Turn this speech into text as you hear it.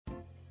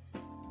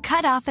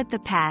Cut off at the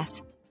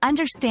pass,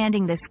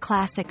 understanding this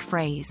classic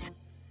phrase.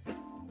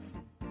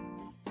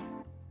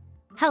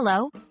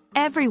 Hello,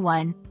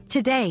 everyone.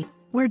 Today,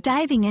 we're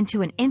diving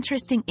into an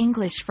interesting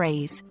English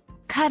phrase,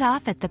 cut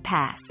off at the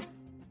pass.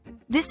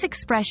 This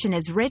expression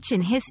is rich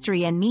in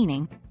history and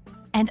meaning,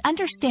 and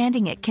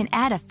understanding it can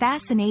add a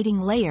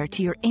fascinating layer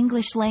to your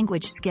English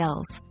language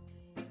skills.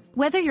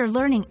 Whether you're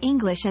learning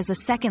English as a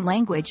second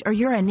language or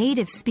you're a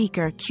native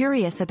speaker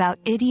curious about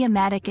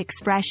idiomatic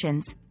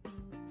expressions,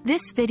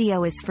 this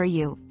video is for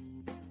you.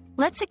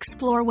 Let's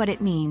explore what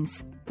it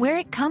means, where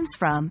it comes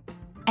from,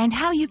 and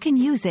how you can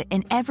use it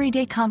in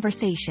everyday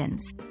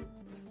conversations.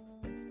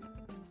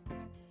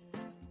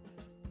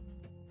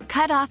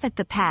 Cut off at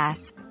the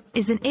pass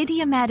is an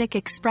idiomatic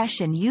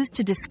expression used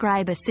to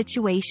describe a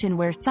situation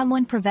where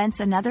someone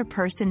prevents another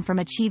person from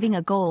achieving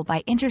a goal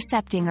by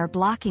intercepting or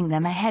blocking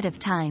them ahead of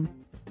time.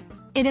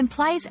 It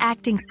implies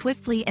acting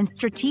swiftly and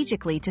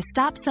strategically to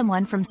stop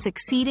someone from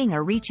succeeding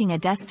or reaching a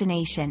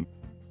destination.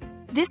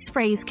 This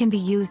phrase can be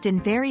used in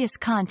various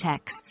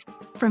contexts,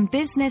 from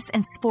business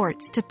and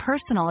sports to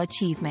personal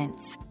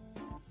achievements.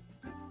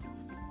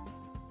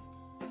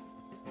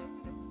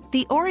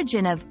 The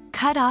origin of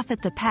cut off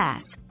at the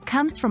pass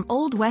comes from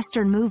old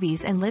Western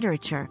movies and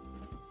literature,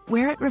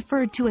 where it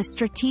referred to a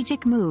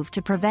strategic move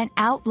to prevent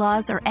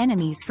outlaws or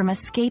enemies from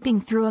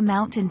escaping through a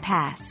mountain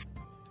pass.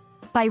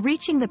 By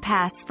reaching the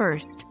pass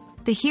first,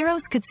 the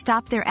heroes could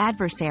stop their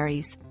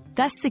adversaries,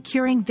 thus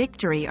securing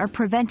victory or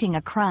preventing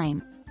a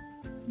crime.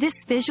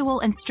 This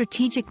visual and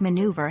strategic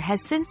maneuver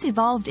has since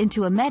evolved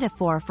into a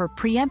metaphor for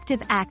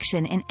preemptive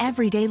action in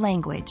everyday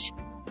language.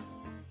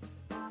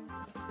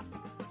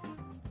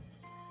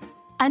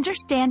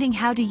 Understanding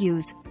how to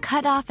use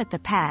cut off at the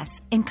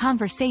pass in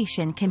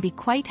conversation can be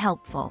quite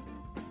helpful.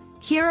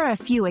 Here are a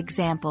few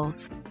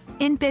examples.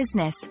 In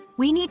business,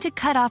 we need to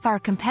cut off our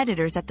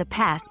competitors at the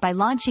pass by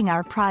launching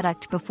our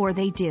product before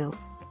they do.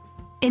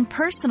 In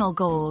personal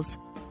goals,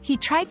 he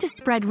tried to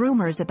spread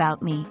rumors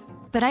about me,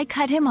 but I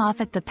cut him off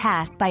at the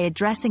pass by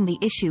addressing the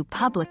issue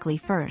publicly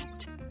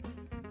first.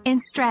 In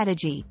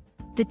strategy,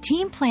 the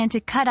team planned to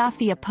cut off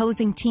the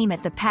opposing team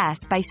at the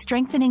pass by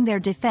strengthening their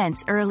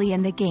defense early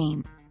in the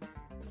game.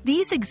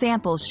 These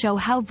examples show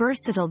how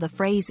versatile the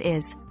phrase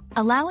is,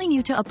 allowing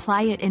you to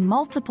apply it in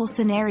multiple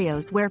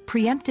scenarios where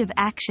preemptive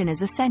action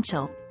is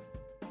essential.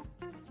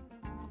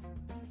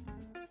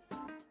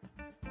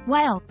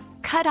 While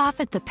cut off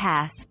at the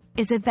pass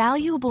is a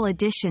valuable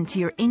addition to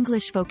your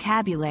English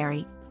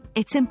vocabulary,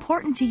 it's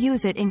important to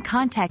use it in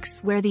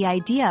contexts where the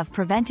idea of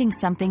preventing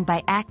something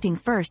by acting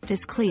first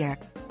is clear.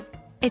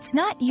 It's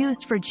not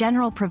used for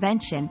general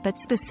prevention but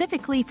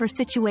specifically for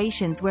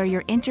situations where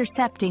you're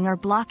intercepting or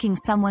blocking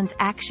someone's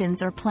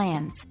actions or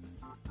plans.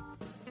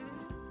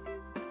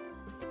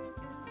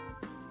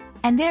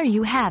 And there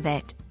you have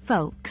it,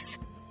 folks.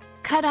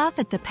 Cut off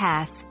at the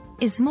pass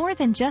is more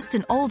than just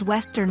an old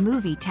Western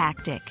movie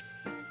tactic.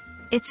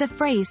 It's a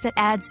phrase that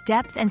adds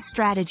depth and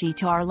strategy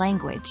to our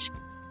language.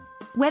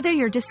 Whether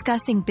you're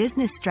discussing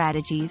business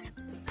strategies,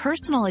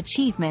 personal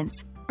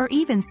achievements, or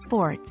even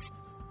sports,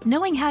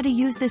 knowing how to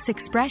use this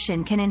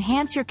expression can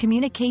enhance your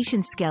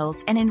communication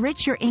skills and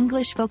enrich your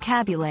English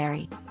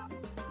vocabulary.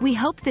 We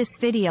hope this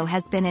video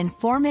has been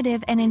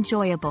informative and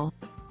enjoyable.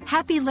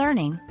 Happy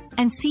learning,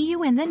 and see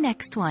you in the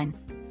next one.